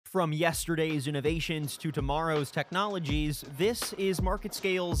From yesterday's innovations to tomorrow's technologies, this is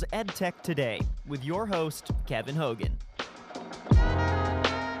MarketScale's EdTech Today with your host, Kevin Hogan.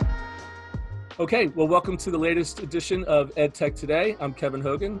 Okay, well, welcome to the latest edition of EdTech Today. I'm Kevin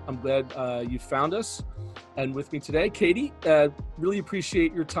Hogan. I'm glad you found us. And with me today, Katie, really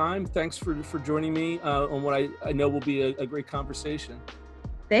appreciate your time. Thanks for joining me on what I know will be a great conversation.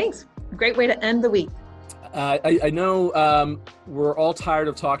 Thanks. Great way to end the week. I know we're all tired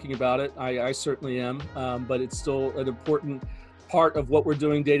of talking about it. I certainly am, but it's still an important part of what we're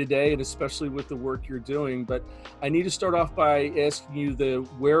doing day to day, and especially with the work you're doing. But I need to start off by asking you the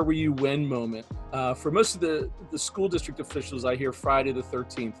where were you when moment. For most of the school district officials, I hear Friday the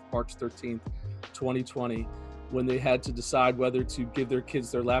 13th, March 13th, 2020, when they had to decide whether to give their kids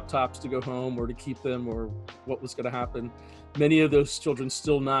their laptops to go home or to keep them, or what was going to happen. Many of those children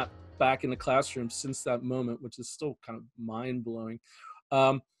still not back in the classroom since that moment, which is still kind of mind-blowing.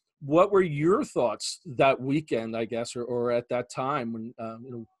 What were your thoughts that weekend, I guess, or at that time when,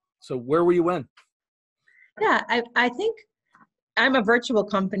 so where were you when? Yeah, I think I'm a virtual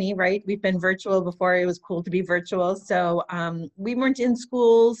company, right? We've been virtual before it was cool to be virtual. So we weren't in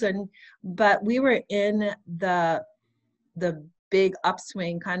schools, but we were in the big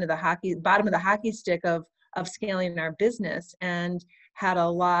upswing, kind of the bottom of the hockey stick of scaling our business, and had a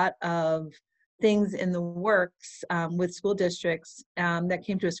lot of things in the works with school districts that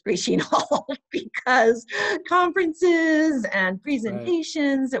came to a screeching halt because conferences and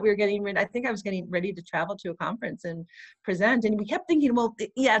presentations that we were getting ready. I think I was getting ready to travel to a conference and present, and we kept thinking, well,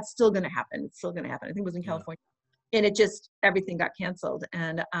 yeah, it's still going to happen. It's still going to happen. I think it was in California. And it just, everything got canceled.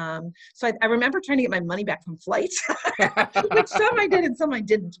 And so I remember trying to get my money back from flights, which some I did and some I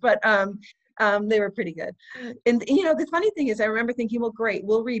didn't, but they were pretty good. And, the funny thing is I remember thinking, well, great,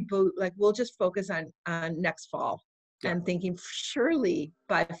 we'll reboot, like we'll just focus on next fall. Yeah. And thinking surely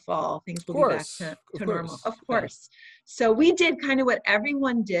by fall, things will be back to normal. Of course. Yeah. So we did kind of what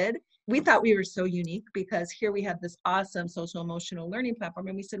everyone did. We thought we were so unique because here we have this awesome social emotional learning platform.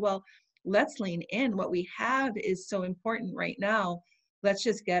 And we said, well, let's lean in. What we have is so important right now. Let's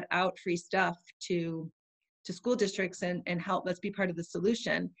just get out free stuff to school districts and help. Let's be part of the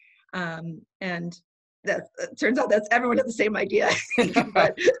solution. And that turns out that's everyone had the same idea.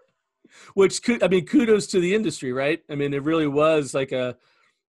 But, which kudos to the industry, right? I mean, it really was like a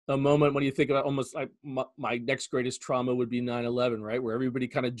moment when you think about almost like my next greatest trauma would be 9/11, right? Where everybody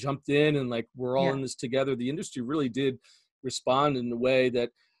kind of jumped in and like, we're all in this together. The industry really did respond in a way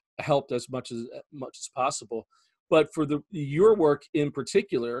that helped as much as possible. But for your work in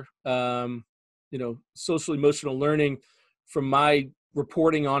particular, social emotional learning, from my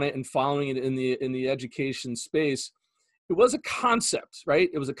reporting on it and following it in the education space, it was a concept, right?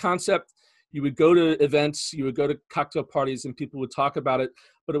 It was a concept. You would go to events, you would go to cocktail parties, and people would talk about it,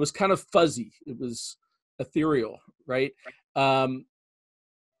 but it was kind of fuzzy. It was ethereal, right? 9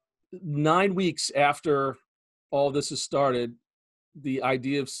 weeks after all this has started, the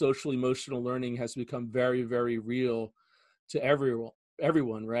idea of social emotional learning has become very, very real to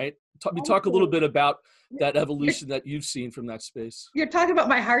everyone, right? Talk a little bit about that evolution that you've seen from that space. You're talking about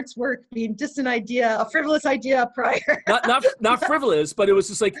my heart's work being just an idea, a frivolous idea prior. not frivolous, but it was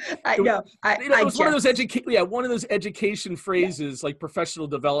just like, I know. It was one of those education phrases, like professional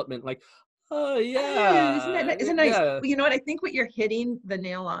development, like, oh yeah. Isn't it nice? Yeah. You know what? I think what you're hitting the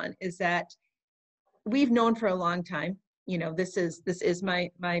nail on is that we've known for a long time. This is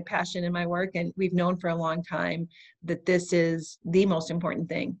my passion in my work, and we've known for a long time that this is the most important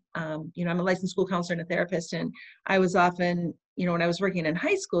thing. I'm a licensed school counselor and a therapist, and I was often, when I was working in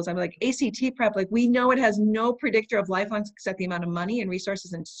high schools, I'm like, ACT prep, like we know it has no predictor of lifelong success, the amount of money and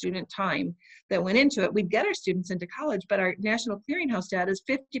resources and student time that went into it. We'd get our students into college, but our national clearinghouse data is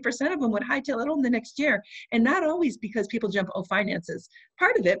 50% of them would hightail it home the next year. And not always because people jump, finances,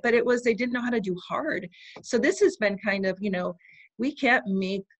 part of it, but it was they didn't know how to do hard. So this has been kind of, we can't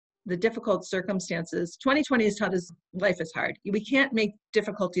make the difficult circumstances. 2020 has taught us life is hard. We can't make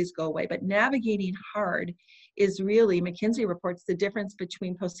difficulties go away, but navigating hard is really, McKinsey reports, the difference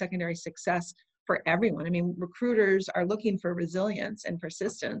between post-secondary success for everyone. I mean, recruiters are looking for resilience and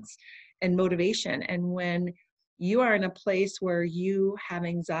persistence and motivation. And when you are in a place where you have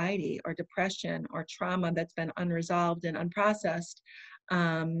anxiety or depression or trauma that's been unresolved and unprocessed,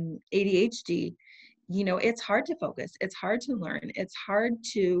 ADHD, it's hard to focus. It's hard to learn. It's hard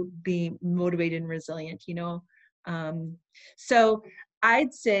to be motivated and resilient, So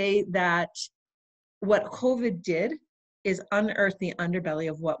I'd say that what COVID did is unearth the underbelly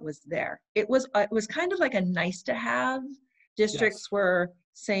of what was there. It was kind of like a nice to have Districts Yes. were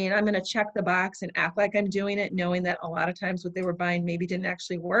saying, I'm going to check the box and act like I'm doing it, knowing that a lot of times what they were buying maybe didn't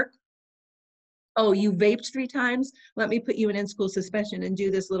actually work. Oh, you vaped 3 times? Let me put you in school suspension and do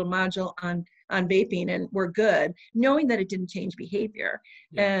this little module on vaping and we're good, knowing that it didn't change behavior.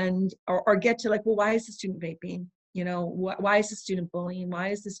 Yeah. And or get to like, well, why is the student vaping? You know, why is the student bullying? Why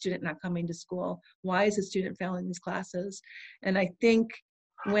is the student not coming to school? Why is the student failing these classes? And I think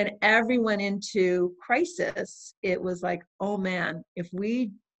when everyone went into crisis, it was like, oh man, if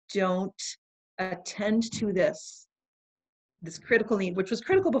we don't attend to this critical need, which was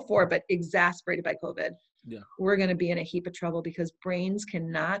critical before, but exacerbated by COVID, Yeah. we're going to be in a heap of trouble because brains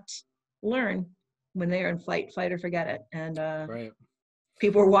cannot learn when they are in fight or forget it. And Right.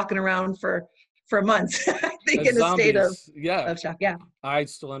 people were walking around for months, I think, As in a state zombies. Yeah. of shock. Yeah. I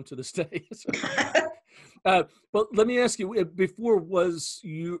still am to this day. But let me ask you, before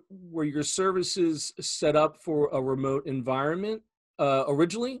were your services set up for a remote environment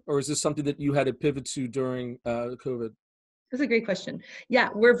originally, or is this something that you had to pivot to during COVID? That's a great question. Yeah,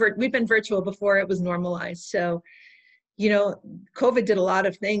 we've been virtual before it was normalized. So, you know, COVID did a lot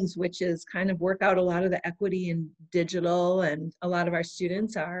of things, which is kind of work out a lot of the equity in digital, and a lot of our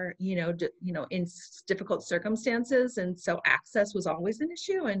students are, in difficult circumstances, and so access was always an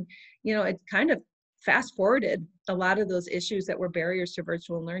issue. And it kind of fast forwarded a lot of those issues that were barriers to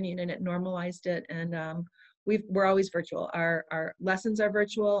virtual learning, and it normalized it. And we're always virtual. Our lessons are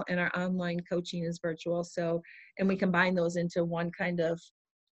virtual, and our online coaching is virtual. So, and we combine those into one kind of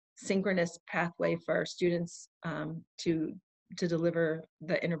synchronous pathway for our students to deliver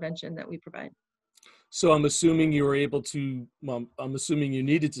the intervention that we provide. So I'm assuming you were able to, well, I'm assuming you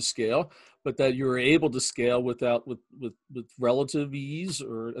needed to scale, but that you were able to scale with relative ease.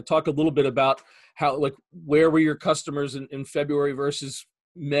 Or talk a little bit about how, like, where were your customers in February versus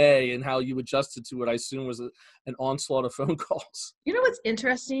May, and how you adjusted to what I assume was an onslaught of phone calls. You know, what's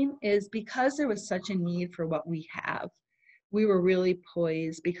interesting is because there was such a need for what we have, we were really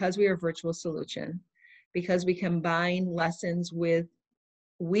poised, because we are a virtual solution, because we combine lessons with,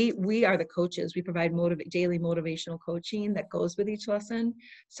 we are the coaches. We provide daily motivational coaching that goes with each lesson.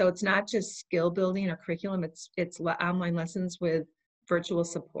 So it's not just skill building or curriculum, it's online lessons with virtual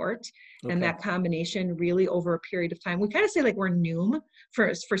support. Okay. And that combination really over a period of time, we kind of say like we're Noom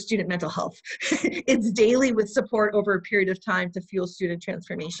for student mental health. It's daily with support over a period of time to fuel student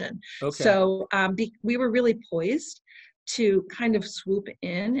transformation. Okay. So we were really poised to kind of swoop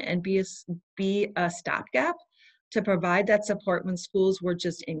in and be a stopgap to provide that support when schools were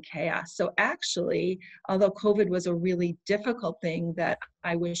just in chaos. So actually, although COVID was a really difficult thing that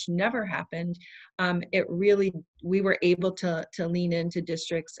I wish never happened, we were able to lean into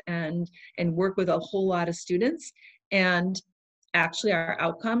districts and work with a whole lot of students. And actually our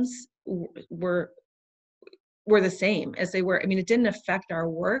outcomes were the same as they were. I mean, it didn't affect our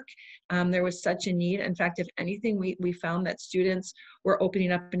work. There was such a need. In fact, if anything, we found that students were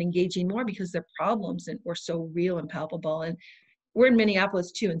opening up and engaging more because their problems were so real and palpable. And we're in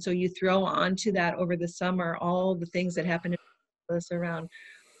Minneapolis too. And so you throw onto that over the summer, all the things that happened in Minneapolis around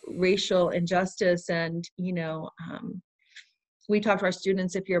racial injustice. And, we talk to our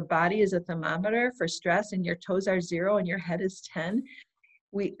students, if your body is a thermometer for stress and your toes are 0 and your head is 10,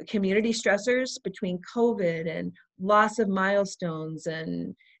 community stressors between COVID and loss of milestones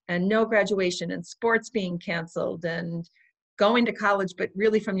and no graduation and sports being canceled and going to college, but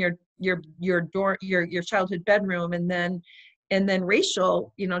really from your childhood bedroom, and then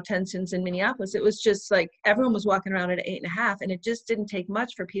racial, tensions in Minneapolis. It was just like everyone was walking around at 8.5, and it just didn't take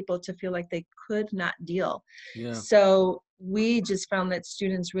much for people to feel like they could not deal. Yeah. So we just found that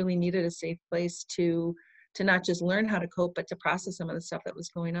students really needed a safe place to not just learn how to cope, but to process some of the stuff that was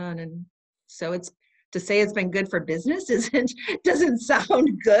going on. And so to say it's been good for business doesn't sound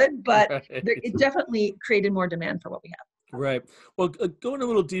good, but Right. it definitely created more demand for what we have. Right. Well, going a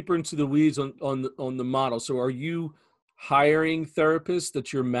little deeper into the weeds on the model. So are you hiring therapists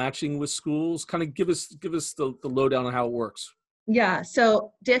that you're matching with schools? Kind of give us the lowdown on how it works. Yeah,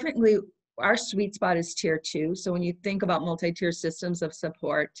 so definitely our sweet spot is tier 2. So when you think about multi-tier systems of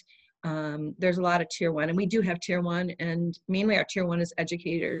support, there's a lot of tier 1, and we do have tier 1, and mainly our tier 1 is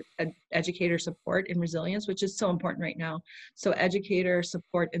educator support and resilience, which is so important right now. So educator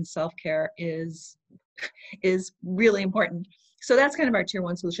support and self-care is really important. So that's kind of our tier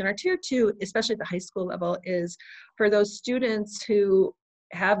 1 solution. Our tier 2, especially at the high school level, is for those students who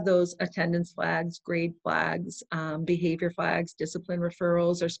have those attendance flags, grade flags, behavior flags, discipline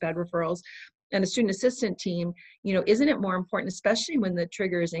referrals or SPED referrals. And a student assistant team, isn't it more important, especially when the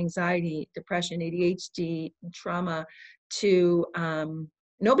trigger is anxiety, depression, ADHD, trauma,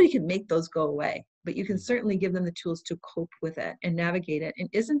 nobody can make those go away. but you can certainly give them the tools to cope with it and navigate it. And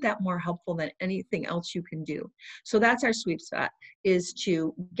isn't that more helpful than anything else you can do? So that's our sweet spot, is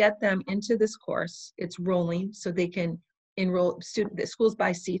to get them into this course. It's rolling, so they can enroll. The schools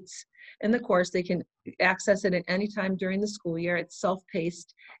buy seats in the course. They can access it at any time during the school year. It's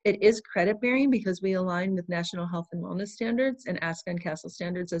self-paced. It is credit bearing because we align with National Health and Wellness Standards and ASCA and CASEL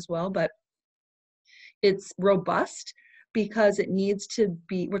standards as well, but it's robust because it needs to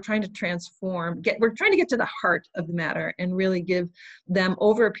be, we're trying to transform, we're trying to get to the heart of the matter and really give them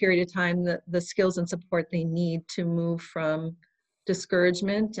over a period of time the skills and support they need to move from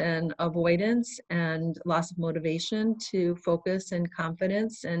discouragement and avoidance and loss of motivation to focus and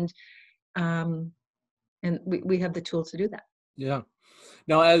confidence, and we have the tools to do that. Yeah.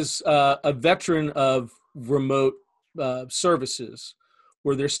 Now, as a veteran of remote services,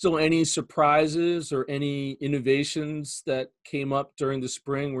 were there still any surprises or any innovations that came up during the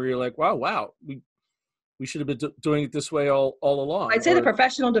spring where you're like, wow, we should have been doing it this way all along? I'd say the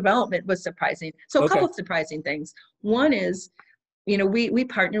professional development was surprising. So a couple of surprising things. One is, we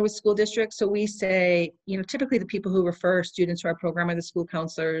partner with school districts. So we say, typically the people who refer students to our program are the school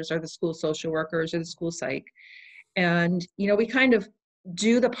counselors or the school social workers or the school psych. And, we kind of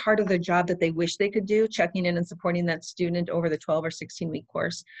do the part of the job that they wish they could do, checking in and supporting that student over the 12 or 16-week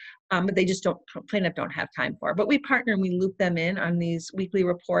course. But they just don't have time for. But we partner and we loop them in on these weekly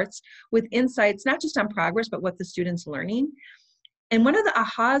reports with insights, not just on progress, but what the student's learning. And one of the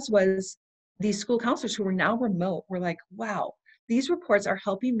ahas was these school counselors who were now remote were like, wow, these reports are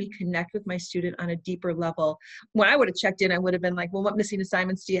helping me connect with my student on a deeper level. When I would have checked in, I would have been like, well, what missing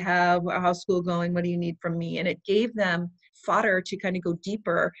assignments do you have? How's school going? What do you need from me? And it gave them fodder to kind of go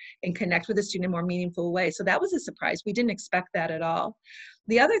deeper and connect with the student in a more meaningful way. So that was a surprise. We didn't expect that at all.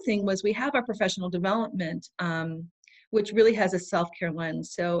 The other thing was we have our professional development, which really has a self-care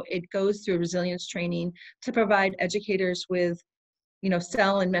lens. So it goes through resilience training to provide educators with,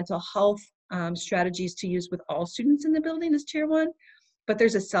 cell and mental health strategies to use with all students in the building as Tier 1. But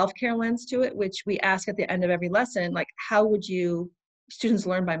there's a self-care lens to it, which we ask at the end of every lesson, like, how would students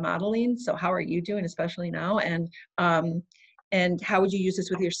learn by modeling? So how are you doing, especially now? And how would you use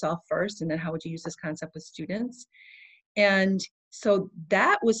this with yourself first? And then how would you use this concept with students? And so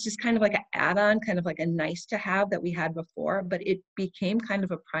that was just kind of like an add-on, kind of like a nice to have that we had before, but it became kind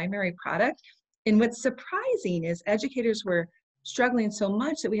of a primary product. And what's surprising is educators were struggling so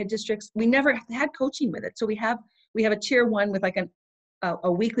much that we had districts, we never had coaching with it. So we have a Tier 1 with like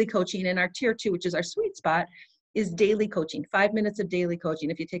a weekly coaching, and our Tier 2, which is our sweet spot, is daily coaching, 5 minutes of daily coaching.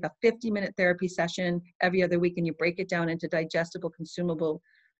 If you take a 50-minute therapy session every other week and you break it down into digestible, consumable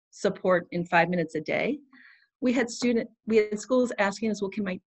support in 5 minutes a day, we had schools asking us, well,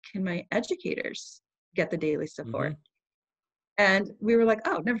 can my educators get the daily support? Mm-hmm. And we were like,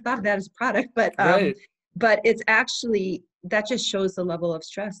 oh, never thought of that as a product, but right. But it's actually, that just shows the level of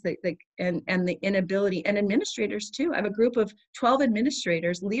stress and the inability, and administrators too. I have a group of 12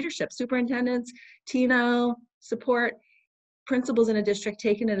 administrators, leadership, superintendents, T&L, support, principals in a district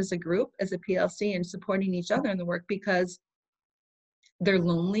taking it as a group, as a PLC, and supporting each other in the work because they're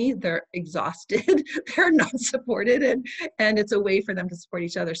lonely, they're exhausted, they're not supported, and it's a way for them to support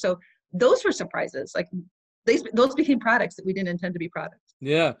each other. So those were surprises. Like those became products that we didn't intend to be products.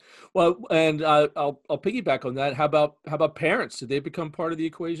 Yeah. Well, and I'll piggyback on that. How about parents? Did they become part of the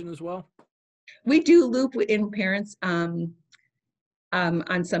equation as well? We do loop in parents on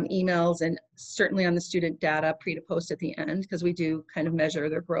some emails, and certainly on the student data pre to post at the end, because we do kind of measure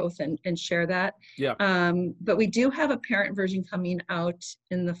their growth and share that. Yeah. But we do have a parent version coming out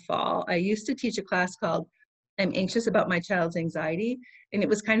in the fall. I used to teach a class called I'm Anxious About My Child's Anxiety, and it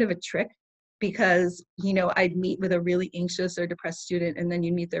was kind of a trick because, I'd meet with a really anxious or depressed student, and then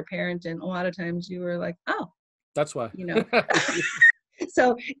you meet their parent, and a lot of times you were like, oh. That's why.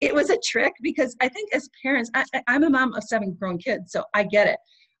 So it was a trick because I think as parents, I'm a mom of 7 grown kids, so I get it.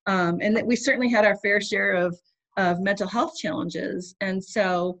 And that we certainly had our fair share of mental health challenges. And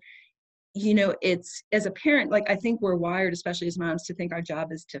so, it's, as a parent, like, I think we're wired, especially as moms, to think our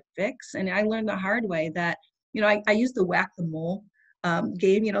job is to fix. And I learned the hard way that, I used the whack the mole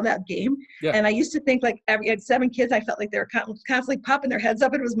game, that game. Yeah. And I used to think like I had 7 kids, I felt like they were constantly popping their heads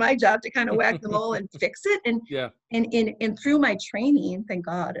up, and it was my job to kind of whack the mole and fix it. And yeah. And through my training, thank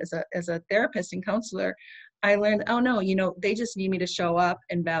God, as a therapist and counselor, I learned, oh no, they just need me to show up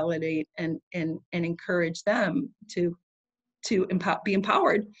and validate and encourage them to be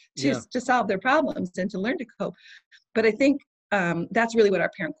empowered to solve their problems and to learn to cope. But I think that's really what our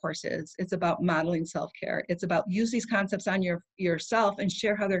parent course is. It's about modeling self-care. It's about use these concepts on yourself and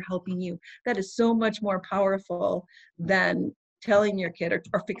share how they're helping you. That is so much more powerful than telling your kid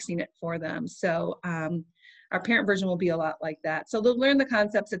or fixing it for them. So our parent version will be a lot like that. So they'll learn the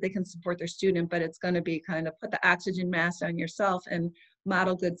concepts that they can support their student, but it's going to be kind of put the oxygen mask on yourself and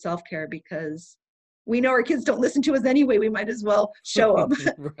model good self-care, because we know our kids don't listen to us anyway. We might as well show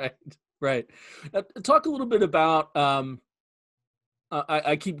them. Right. Talk a little bit about,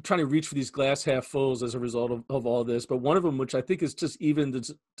 I keep trying to reach for these glass half fulls as a result of all this, but one of them, which I think is just even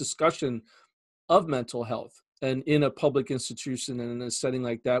the discussion of mental health and in a public institution and in a setting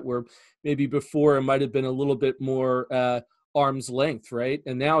like that, where maybe before it might have been a little bit more arm's length, right?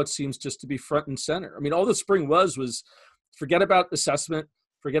 And now it seems just to be front and center. I mean, all the spring was forget about assessment,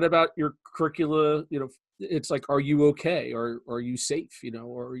 forget about your curricula, it's like, are you okay? Or are you safe?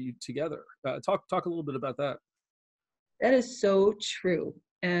 Or are you together? Talk a little bit about that. That is so true.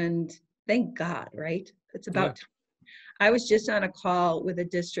 And thank God, right? It's about time. I was just on a call with a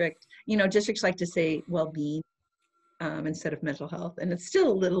district. Districts like to say well-being instead of mental health. And it's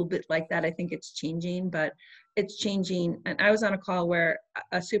still a little bit like that. I think it's changing, but it's changing. And I was on a call where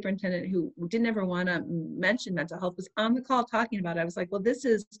a superintendent who didn't ever want to mention mental health was on the call talking about it. I was like, well, this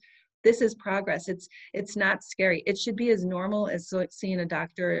is progress. It's not scary. It should be as normal as seeing a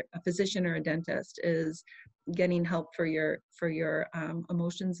doctor, a physician, or a dentist is getting help for your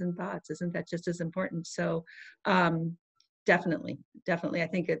emotions and thoughts. Isn't that just as important? So definitely. I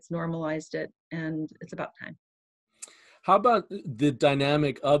think it's normalized it, and it's about time. How about the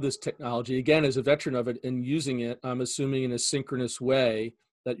dynamic of this technology? Again, as a veteran of it and using it, I'm assuming in a synchronous way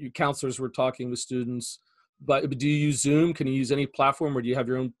that your counselors were talking with students. But do you use Zoom? Can you use any platform, or do you have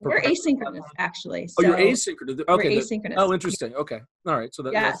your own? We're asynchronous, platform? Actually. So you're asynchronous. Okay. We're asynchronous. Oh, interesting. Okay. All right. So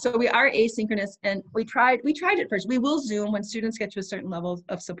so we are asynchronous, and we tried it first. We will Zoom when students get to a certain level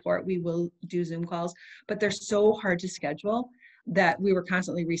of support. We will do Zoom calls, but they're so hard to schedule that we were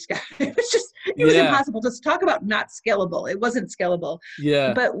constantly rescheduling. It was impossible to talk about not scalable. It wasn't scalable.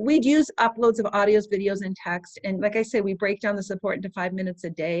 Yeah. But we'd use uploads of audios, videos, and text. And like I said, we break down the support into 5 minutes a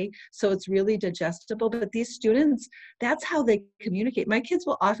day. So it's really digestible. But these students, that's how they communicate. My kids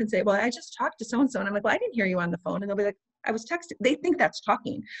will often say, well, I just talked to so-and-so. And I'm like, well, I didn't hear you on the phone. And they'll be like, I was texting. They think that's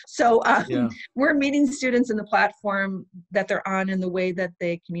talking. So we're meeting students in the platform that they're on in the way that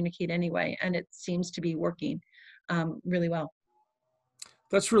they communicate anyway. And it seems to be working really well.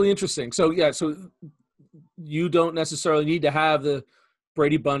 That's really interesting. So so you don't necessarily need to have the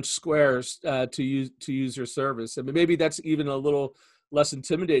Brady Bunch squares to use your service. I mean, maybe that's even a little less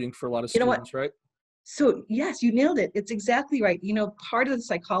intimidating for a lot of students, right? So yes, you nailed it. It's exactly right. Part of the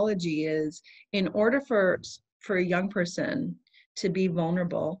psychology is, in order for a young person to be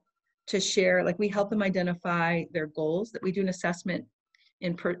vulnerable, to share, like we help them identify their goals, that we do an assessment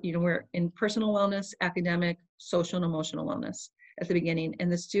we're in personal wellness, academic, social, and emotional wellness at the beginning,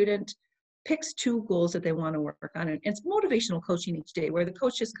 and the student picks 2 goals that they want to work on. And it's motivational coaching each day, where the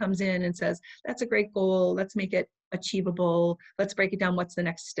coach just comes in and says, that's a great goal, let's make it achievable, let's break it down, what's the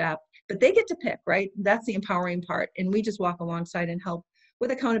next step. But they get to pick, right? That's the empowering part. And we just walk alongside and help with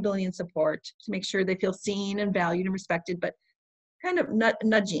accountability and support to make sure they feel seen and valued and respected, but kind of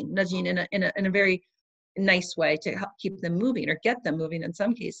nudging in a very nice way to help keep them moving, or get them moving in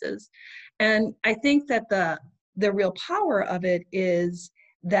some cases. And I think that the real power of it is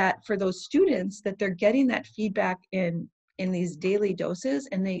that for those students, that they're getting that feedback in these daily doses,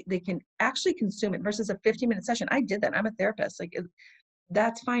 and they can actually consume it versus a 15-minute session. I did that. I'm a therapist.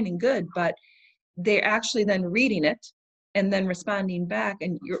 That's fine and good, but they're actually then reading it and then responding back.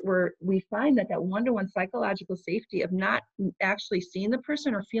 And we find that one-to-one psychological safety of not actually seeing the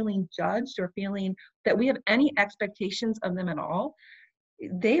person or feeling judged or feeling that we have any expectations of them at all,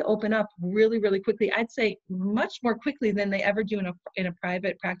 they open up really, really quickly. I'd say much more quickly than they ever do in a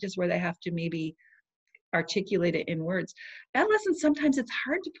private practice, where they have to maybe articulate it in words. Adolescents, sometimes it's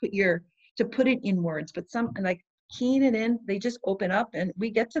hard to put it in words, but like keying it in, they just open up, and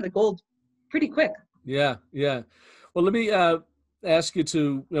we get to the gold pretty quick. Yeah. Well, let me ask you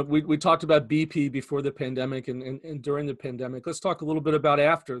to, we talked about BP before the pandemic and during the pandemic. Let's talk a little bit about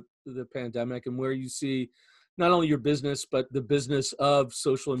after the pandemic, and where you see not only your business, but the business of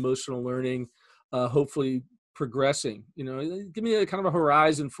social emotional learning, hopefully progressing. Give me a kind of a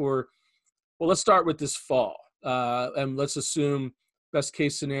horizon for, well, let's start with this fall. And let's assume best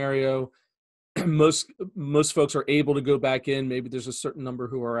case scenario, most folks are able to go back in. Maybe there's a certain number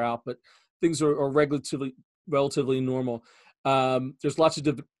who are out, but things are relatively normal. There's lots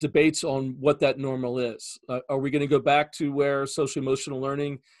of debates on what that normal is. Are we going to go back to where social emotional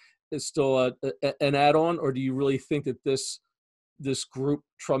learning is still an add-on, or do you really think that this group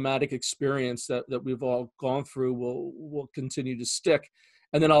traumatic experience that we've all gone through will continue to stick?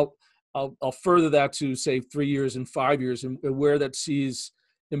 And then I'll I'll further that to say 3 years and 5 years, and where that sees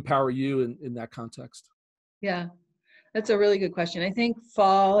Empower You in that context. Yeah, that's a really good question. I think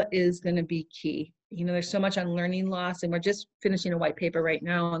fall is going to be key. There's so much on learning loss, and we're just finishing a white paper right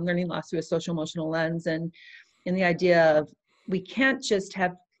now on learning loss through a social emotional lens, and in the idea of we can't just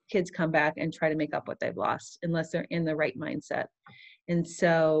have kids come back and try to make up what they've lost unless they're in the right mindset. And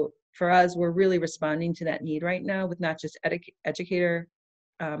so for us, we're really responding to that need right now with not just educator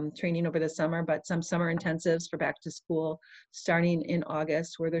training over the summer, but some summer intensives for back to school starting in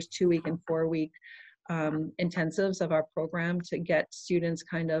August, where there's 2-week and 4-week intensives of our program to get students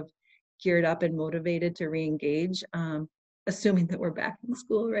kind of geared up and motivated to re-engage, assuming that we're back in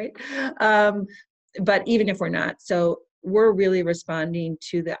school, right? But even if we're not, so we're really responding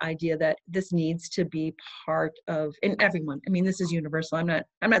to the idea that this needs to be part of, and everyone, I mean, this is universal. I'm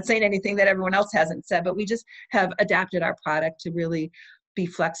not saying anything that everyone else hasn't said, but we just have adapted our product to really be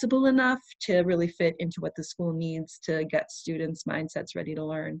flexible enough to really fit into what the school needs to get students' mindsets ready to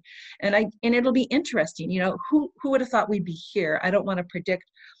learn. And it'll be interesting, who would have thought we'd be here? I don't want to predict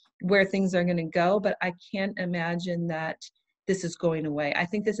where things are going to go, but I can't imagine that this is going away. I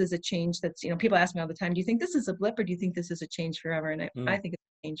think this is a change that's, people ask me all the time, do you think this is a blip or do you think this is a change forever? And I think it's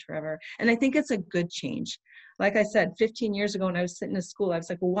a change forever. And I think it's a good change. Like I said, 15 years ago when I was sitting in school, I was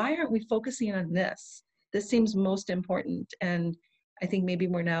like, well, why aren't we focusing on this? This seems most important. And I think maybe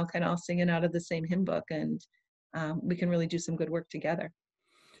we're now kind of all singing out of the same hymn book, and we can really do some good work together.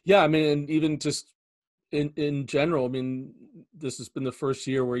 Yeah, I mean, and even just in general, I mean, this has been the first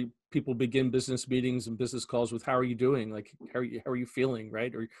year where people begin business meetings and business calls with, how are you doing? Like, how are you feeling,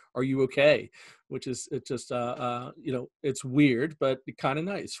 right? Or are you okay? Which is, it's just, it's weird, but kind of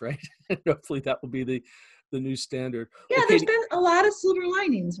nice, right? Hopefully that will be the new standard. Yeah, well, there's been a lot of silver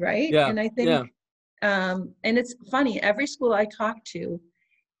linings, right? Yeah, and I think, and it's funny, every school I talk to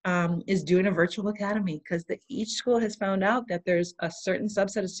is doing a virtual academy because each school has found out that there's a certain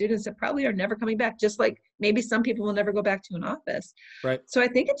subset of students that probably are never coming back, just like maybe some people will never go back to an office. Right. So I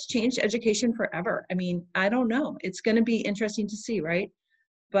think it's changed education forever. I mean, I don't know. It's going to be interesting to see, right?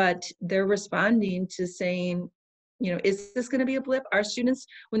 But they're responding to saying, is this going to be a blip? Our students,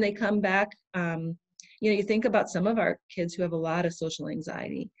 when they come back, you think about some of our kids who have a lot of social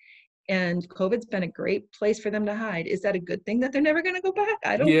anxiety. And COVID's been a great place for them to hide. Is that a good thing that they're never going to go back?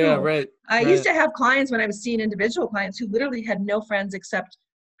 I don't know. Yeah, right. I used to have clients when I was seeing individual clients who literally had no friends except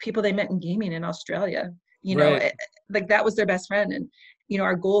people they met in gaming in Australia. Like that was their best friend. And,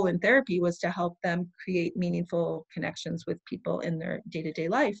 our goal in therapy was to help them create meaningful connections with people in their day-to-day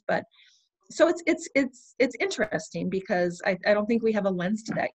life. But so it's interesting because I don't think we have a lens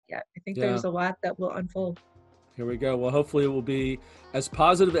to that yet. I think there's a lot that will unfold. Here we go. Well, hopefully it will be as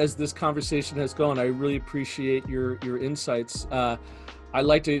positive as this conversation has gone. I really appreciate your insights. I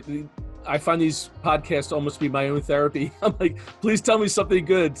find these podcasts almost be my own therapy. I'm like, please tell me something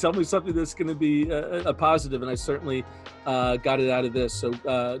good. Tell me something that's going to be a positive. And I certainly got it out of this.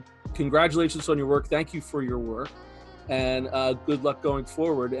 So congratulations on your work. Thank you for your work. And good luck going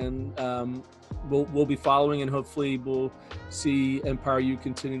forward. And we'll be following, and hopefully we'll see Empower You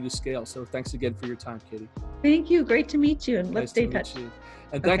continue to scale. So thanks again for your time, Katie. Thank you. Great to meet you. And let's stay in touch.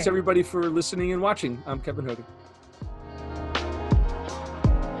 And thanks everybody for listening and watching. I'm Kevin Hogan.